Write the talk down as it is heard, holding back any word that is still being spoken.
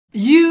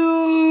It's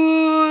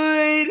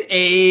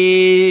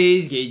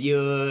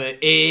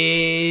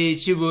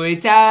your boy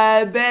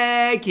Ty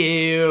back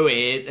here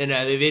with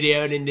another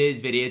video. And in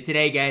this video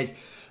today, guys,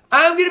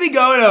 we're gonna be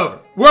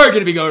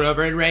going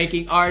over and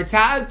ranking our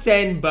top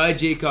 10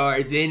 budget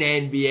cards in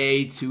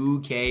NBA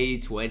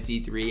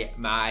 2K23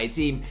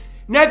 MyTEAM.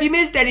 Now, if you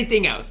missed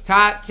anything else,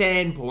 top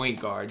 10 point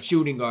guard,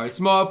 shooting guard,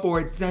 small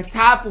forward,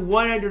 top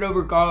 100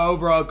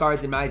 overall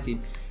cards in MyTEAM.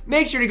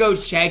 Make sure to go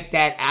check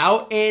that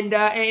out and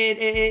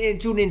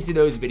tune into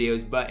those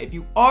videos. But if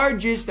you are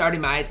just starting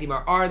MyTEAM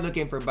or are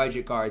looking for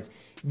budget cards,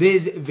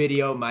 this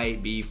video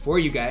might be for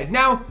you guys.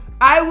 Now,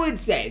 I would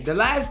say the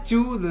last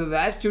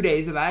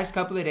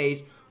couple of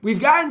days,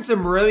 we've gotten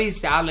some really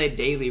solid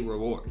daily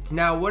rewards.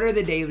 Now, what are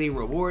the daily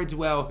rewards?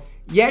 Well,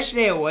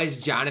 yesterday it was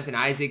Jonathan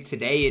Isaac.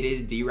 Today it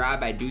is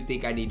D-Rob. I do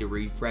think I need to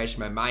refresh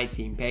my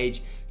MyTEAM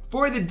page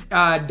for the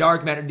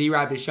dark matter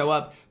D-Rob to show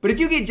up. But if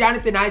you get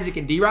Jonathan Isaac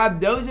and D-Rob,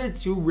 those are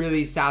two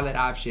really solid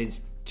options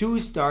to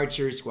start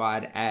your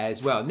squad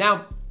as well.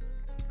 Now,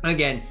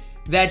 again,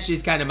 that's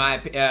just kind of my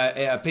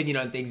opinion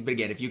on things. But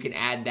again, if you can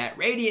add that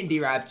Radiant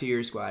D-Rob to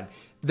your squad,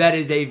 that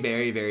is a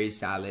very, very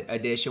solid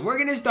addition. We're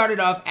going to start it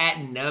off at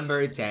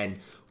number 10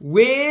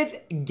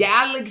 with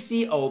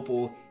Galaxy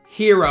Opal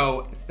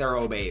Hero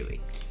Thurl Bailey.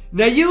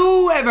 Now,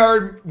 you have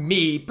heard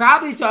me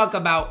probably talk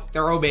about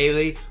Thurl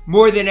Bailey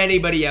more than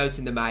anybody else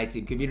in the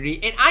MyTEAM community,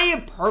 and I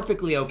am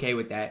perfectly okay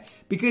with that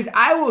because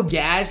I will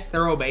gas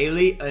Thurl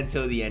Bailey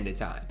until the end of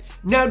time.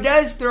 Now,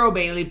 does Thurl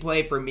Bailey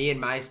play for me in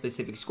my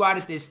specific squad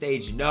at this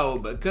stage? No,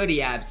 but could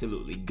he?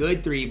 Absolutely.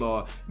 Good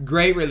 3-ball,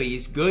 great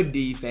release, good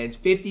defense,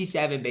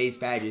 57 base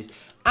badges.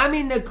 I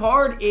mean, the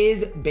card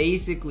is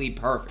basically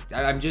perfect.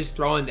 I'm just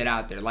throwing that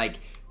out there. Like,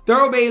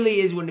 Thurl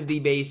Bailey is one of the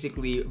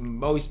basically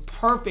most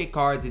perfect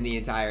cards in the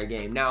entire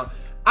game. Now,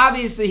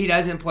 obviously, he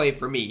doesn't play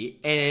for me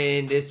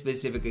in this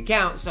specific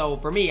account. So,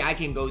 for me, I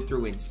can go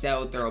through and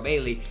sell Thurl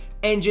Bailey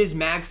and just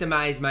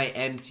maximize my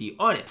MT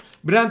on it.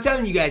 But I'm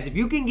telling you guys, if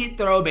you can get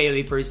Thurl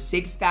Bailey for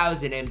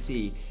 6,000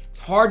 MT, it's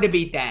hard to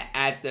beat that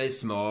at the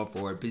small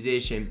forward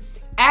position.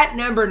 At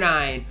number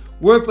 9,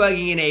 we're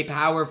plugging in a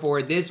power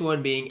forward, this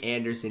one being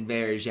Anderson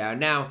Varejao.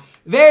 Now,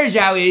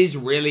 Varejao is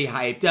really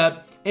hyped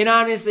up. And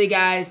honestly,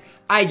 guys,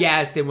 I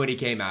gassed him when he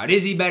came out.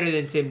 Is he better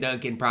than Tim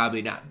Duncan?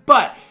 Probably not.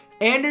 But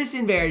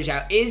Anderson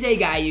Varejao is a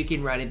guy you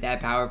can run at that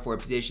power forward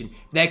position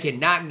that can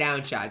knock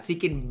down shots. He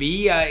can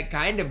be a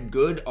kind of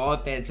good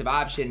offensive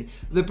option.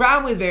 The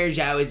problem with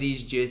Varejao is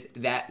he's just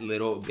that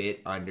little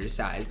bit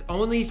undersized.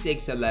 Only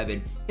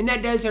 6'11", and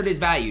that does hurt his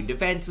value.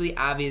 Defensively,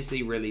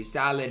 obviously really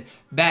solid.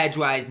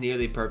 Badge-wise,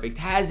 nearly perfect.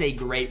 Has a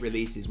great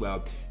release as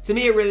well. To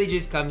me, it really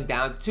just comes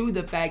down to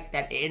the fact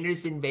that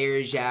Anderson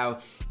Varejao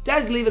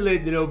does leave a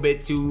little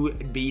bit to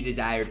be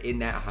desired in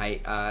that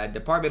height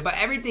department. But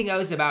everything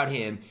else about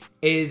him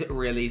is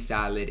really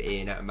solid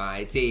in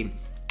MyTEAM.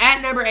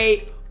 At number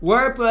 8,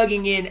 we're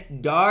plugging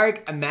in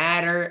Dark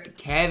Matter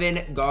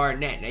Kevin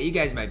Garnett. Now, you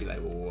guys might be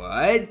like,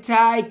 what,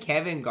 Ty?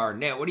 Kevin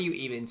Garnett? What are you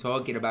even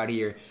talking about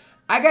here?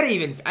 I don't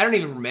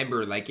even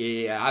remember. Like,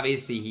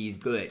 obviously, he's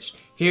glitched.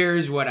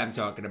 Here's what I'm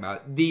talking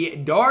about. The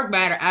Dark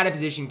Matter out of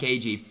position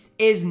KG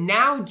is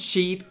now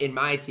cheap in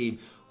MyTEAM,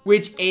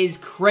 which is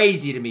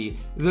crazy to me.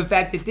 The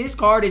fact that this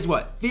card is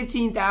what,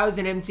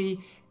 15,000 MT?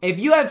 If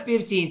you have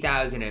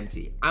 15,000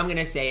 MT, I'm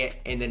gonna say it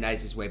in the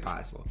nicest way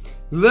possible.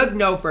 Look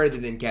no further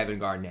than Kevin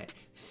Garnett.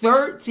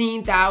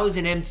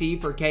 13,000 MT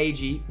for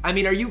KG. I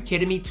mean, are you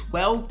kidding me?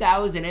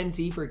 12,000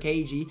 MT for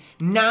KG.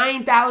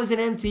 9,000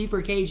 MT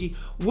for KG.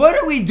 What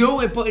are we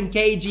doing putting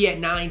KG at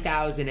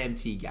 9,000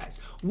 MT, guys?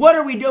 What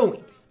are we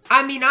doing?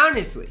 I mean,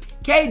 honestly,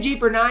 KG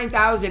for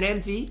 9,000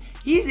 MT,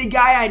 he's a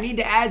guy I need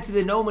to add to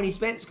the No Money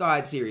Spent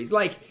squad series.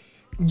 Like,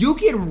 you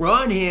can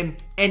run him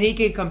and he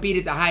can compete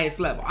at the highest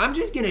level. I'm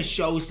just going to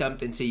show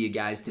something to you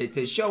guys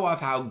to show off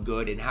how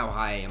good and how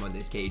high I am on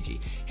this KG.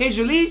 His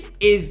release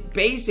is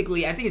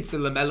basically, I think it's the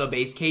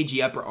LaMelo-based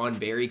KG upper on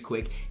very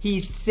quick.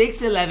 He's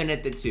 6'11"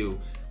 at the 2.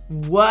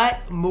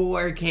 What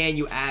more can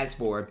you ask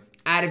for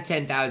out of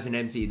 10,000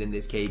 MT than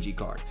this KG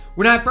card?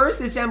 When I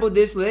first assembled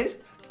this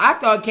list, I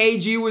thought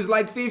KG was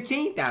like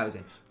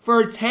 15,000.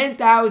 For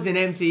 10,000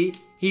 MT,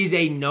 he's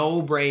a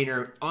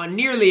no-brainer, on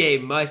nearly a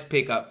must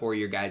pick up for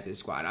your guys'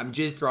 squad. I'm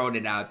just throwing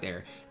it out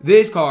there.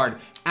 This card,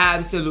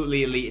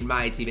 absolutely elite in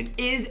MyTEAM, and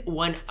is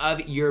one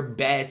of your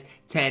best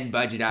 10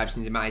 budget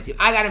options in MyTEAM.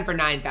 I got him for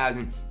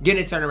 9,000.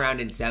 Gonna turn around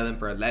and sell him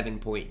for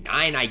 11.9,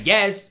 I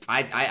guess.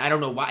 I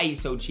don't know why he's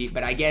so cheap,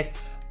 but I guess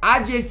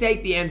I just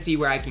take the MT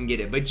where I can get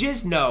it. But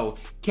just know,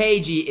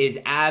 KG is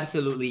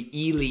absolutely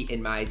elite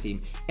in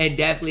MyTEAM, and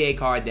definitely a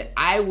card that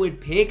I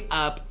would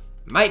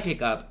might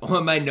pick up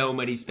on my No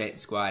Money Spent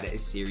squad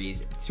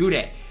series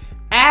today.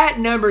 At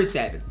number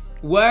 7,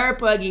 we're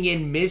plugging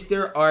in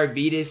Mr.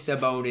 Arvydas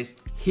Sabonis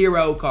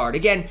hero card.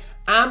 Again,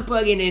 I'm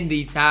plugging in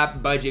the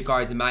top budget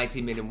cards in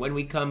MyTEAM, and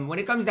when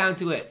it comes down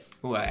to it,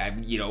 well,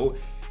 you know,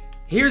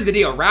 here's the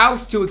deal.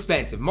 Rouse, too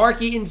expensive.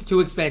 Mark Eaton's too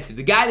expensive.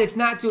 The guy that's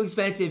not too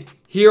expensive,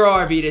 Hero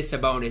Arvydas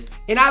Sabonis,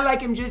 and I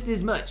like him just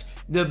as much.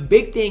 The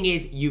big thing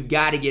is you've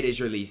got to get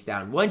his release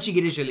down. Once you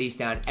get his release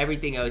down,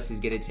 everything else is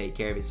going to take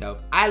care of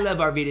itself. I love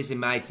Arvydas in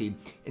my team.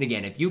 And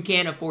again, if you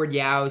can't afford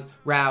Yaos,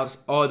 Ralphs,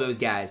 all those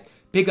guys,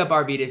 pick up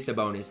Arvydas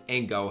Sabonis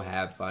and go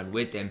have fun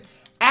with them.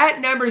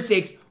 At number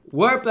 6,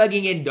 we're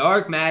plugging in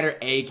Dark Matter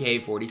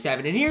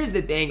AK-47. And here's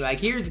the thing, like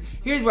here's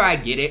where I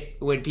get it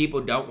when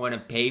people don't want to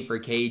pay for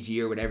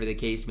KG or whatever the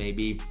case may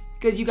be.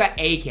 Because you got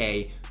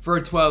AK for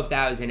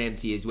 12,000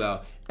 MT as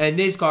well. And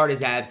this card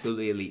is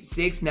absolutely elite.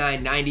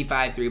 6'9",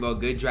 95 3-ball,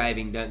 good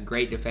driving, dunk,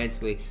 great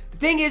defensively. The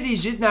thing is,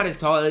 he's just not as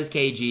tall as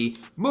KG.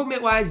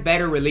 Movement-wise,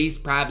 better release,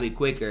 probably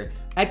quicker.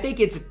 I think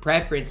it's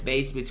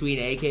preference-based between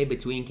AK,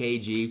 between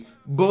KG.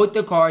 Both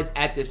the cards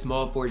at the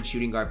small forward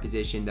shooting guard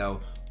position,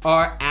 though,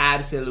 are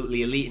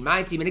absolutely elite in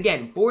my team. And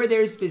again, for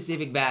their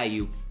specific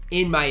value,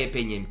 in my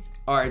opinion,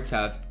 are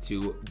tough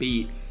to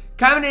beat.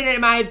 Coming in at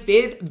my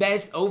 5th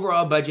best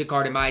overall budget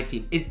card in my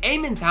team is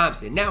Amen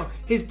Thompson. Now,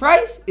 his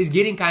price is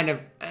getting kind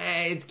of,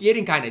 it's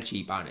getting kind of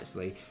cheap,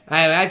 honestly.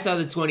 I saw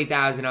the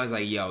 20,000, I was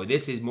like, yo,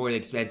 this is more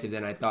expensive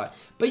than I thought.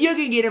 But you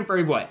can get him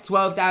for what,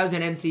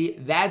 12,000 MT?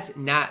 That's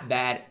not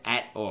bad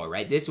at all,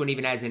 right? This one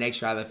even has an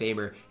extra Hall of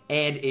Famer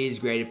and is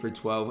graded for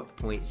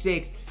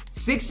 12.6.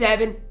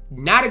 6'7",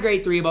 not a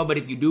great 3-ball, but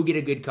if you do get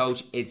a good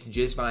coach, it's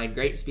just fine.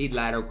 Great speed,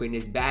 lateral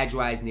quickness,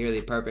 badge-wise,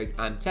 nearly perfect.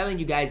 I'm telling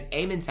you guys,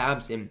 Amen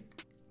Thompson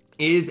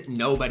is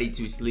nobody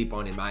to sleep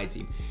on in my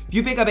team. If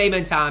you pick up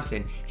Amen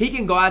Thompson, he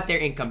can go out there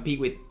and compete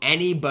with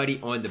anybody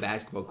on the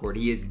basketball court.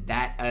 He is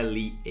that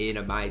elite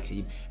in my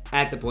team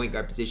at the point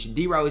guard position.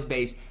 D-Rose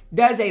base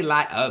does a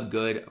lot of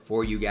good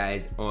for you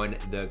guys on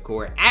the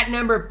court. At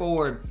number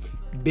 4,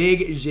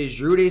 Big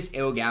Zydrunas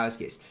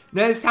Ilgauskas.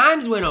 Now, as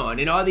times went on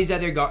and all these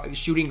other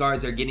shooting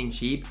guards are getting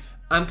cheap,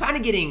 I'm kind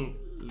of getting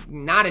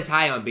not as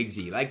high on Big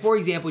Z. Like, for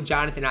example,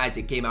 Jonathan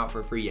Isaac came out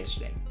for free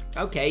yesterday.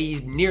 Okay,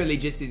 he's nearly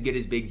just as good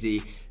as Big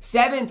Z.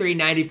 7'3",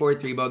 94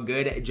 3-ball,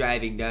 good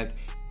driving dunk.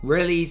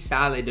 Really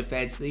solid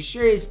defensively.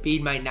 Sure, his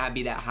speed might not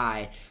be that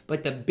high,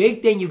 but the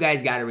big thing you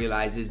guys got to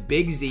realize is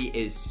Big Z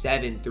is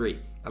 7'3".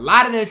 A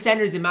lot of the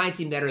centers in my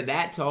team that are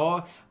that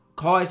tall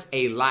cost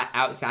a lot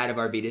outside of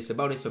Arvydas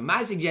Sabonis. So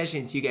my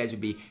suggestion to you guys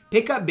would be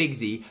pick up Big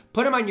Z,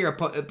 put him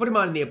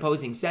on the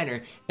opposing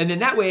center, and then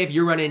that way if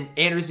you're running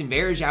Anderson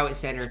Varejao at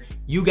center,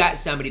 you got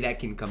somebody that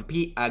can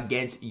compete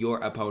against your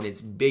opponent's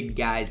big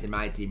guys in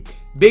my team.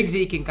 Big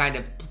Z can kind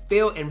of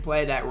fill and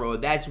play that role.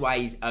 That's why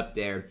he's up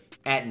there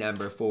at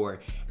number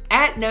 4.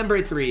 At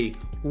number 3,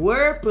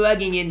 we're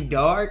plugging in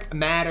Dark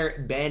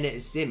Matter Ben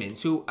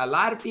Simmons, who a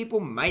lot of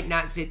people might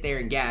not sit there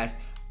and gas.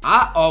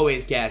 I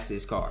always gas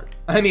this card.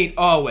 I mean,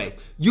 always.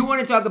 You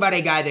want to talk about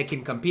a guy that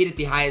can compete at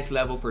the highest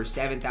level for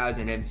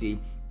 7,000 MC,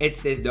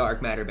 it's this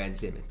Dark Matter Ben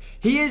Simmons.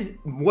 He is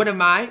one of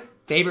my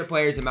favorite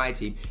players in my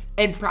team,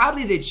 and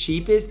probably the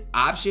cheapest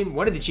option,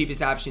 one of the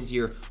cheapest options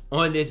here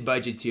on this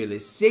budget tier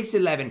list.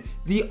 6'11".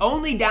 The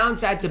only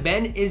downside to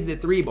Ben is the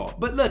 3-ball.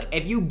 But look,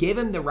 if you give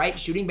him the right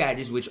shooting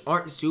badges, which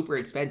aren't super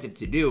expensive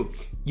to do,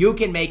 you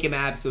can make him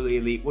absolutely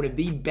elite. One of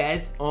the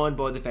best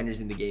on-ball defenders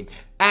in the game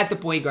at the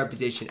point guard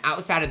position.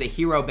 Outside of the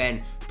hero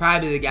Ben,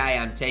 probably the guy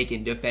I'm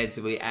taking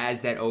defensively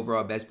as that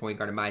overall best point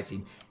guard in my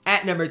team.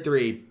 At number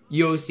 3,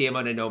 you'll see him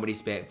on a nobody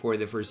spent for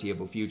the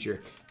foreseeable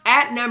future.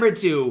 At number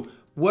 2,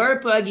 we're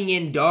plugging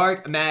in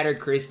Dark Matter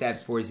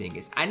Kristaps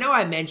Porzingis. I know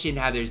I mentioned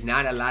how there's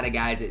not a lot of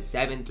guys at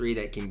 7'3"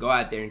 that can go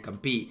out there and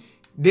compete.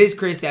 This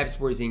Kristaps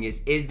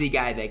Porzingis is the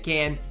guy that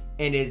can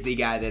and is the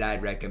guy that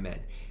I'd recommend.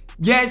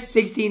 Yes,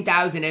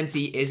 16,000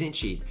 MT isn't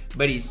cheap,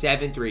 but he's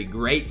 7'3",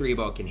 great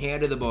 3-ball, can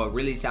handle the ball,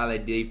 really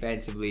solid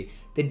defensively.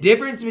 The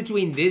difference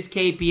between this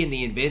KP and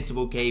the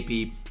invincible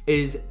KP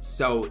is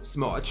so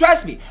small.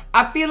 Trust me,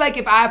 I feel like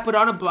if I put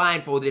on a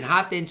blindfold and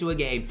hopped into a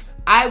game,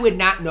 I would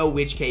not know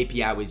which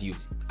KP I was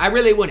using. I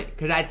really wouldn't,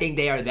 because I think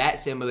they are that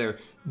similar.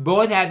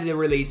 Both have the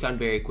release on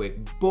very quick.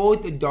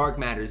 Both Dark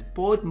Matters,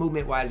 both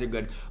movement-wise are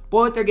good.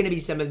 Both are going to be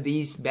some of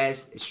these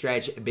best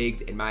stretch bigs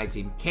in my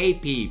team.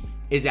 KP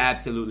is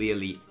absolutely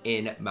elite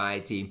in my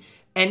team.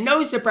 And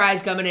no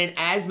surprise, coming in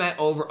as my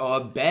overall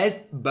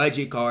best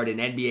budget card in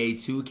NBA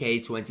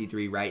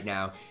 2K23 right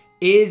now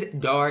is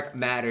Dark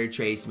Matter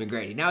Trace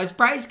McGrady. Now, his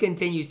price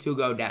continues to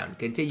go down,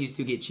 continues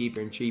to get cheaper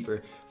and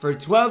cheaper. For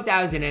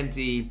 12,000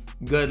 MT,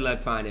 good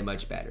luck finding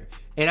much better.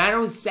 And I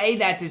don't say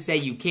that to say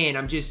you can,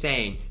 I'm just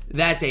saying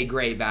that's a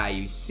great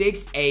value.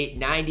 6'8",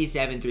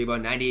 97 3-ball,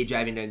 98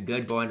 driving, a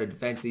good ball under,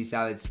 defensively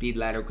solid, speed,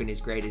 lateral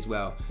quickness great as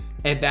well.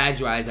 And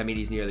badge-wise, I mean,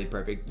 he's nearly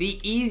perfect. The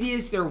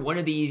easiest, or one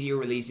of the easier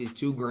releases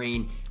to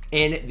green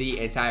in the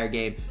entire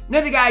game.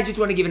 Another guy I just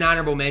want to give an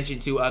honorable mention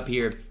to up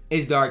here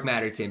is Dark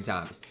Matter Tim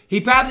Thomas.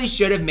 He probably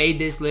should have made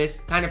this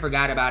list. Kind of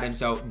forgot about him,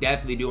 so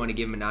definitely do want to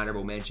give him an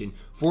honorable mention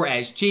for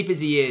as cheap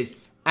as he is.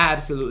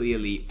 Absolutely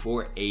elite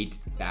for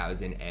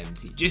 8,000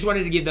 MT. Just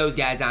wanted to give those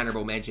guys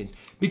honorable mentions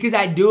because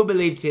I do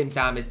believe Tim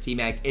Thomas,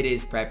 T-Mac, it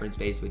is preference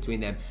based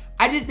between them.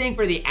 I just think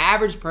for the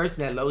average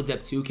person that loads up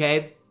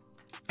 2K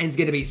And it's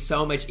going to be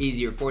so much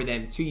easier for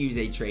them to use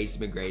a Trace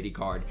McGrady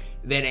card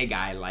than a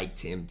guy like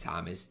Tim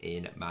Thomas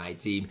in my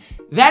team.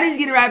 That is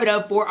going to wrap it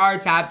up for our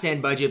top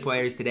 10 budget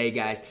players today,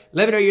 guys.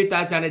 Let me know your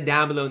thoughts on it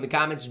down below in the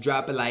comments.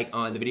 Drop a like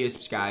on the video,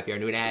 subscribe if you are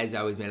new, and as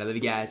always, man, I love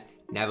you guys,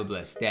 and have a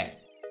blessed day.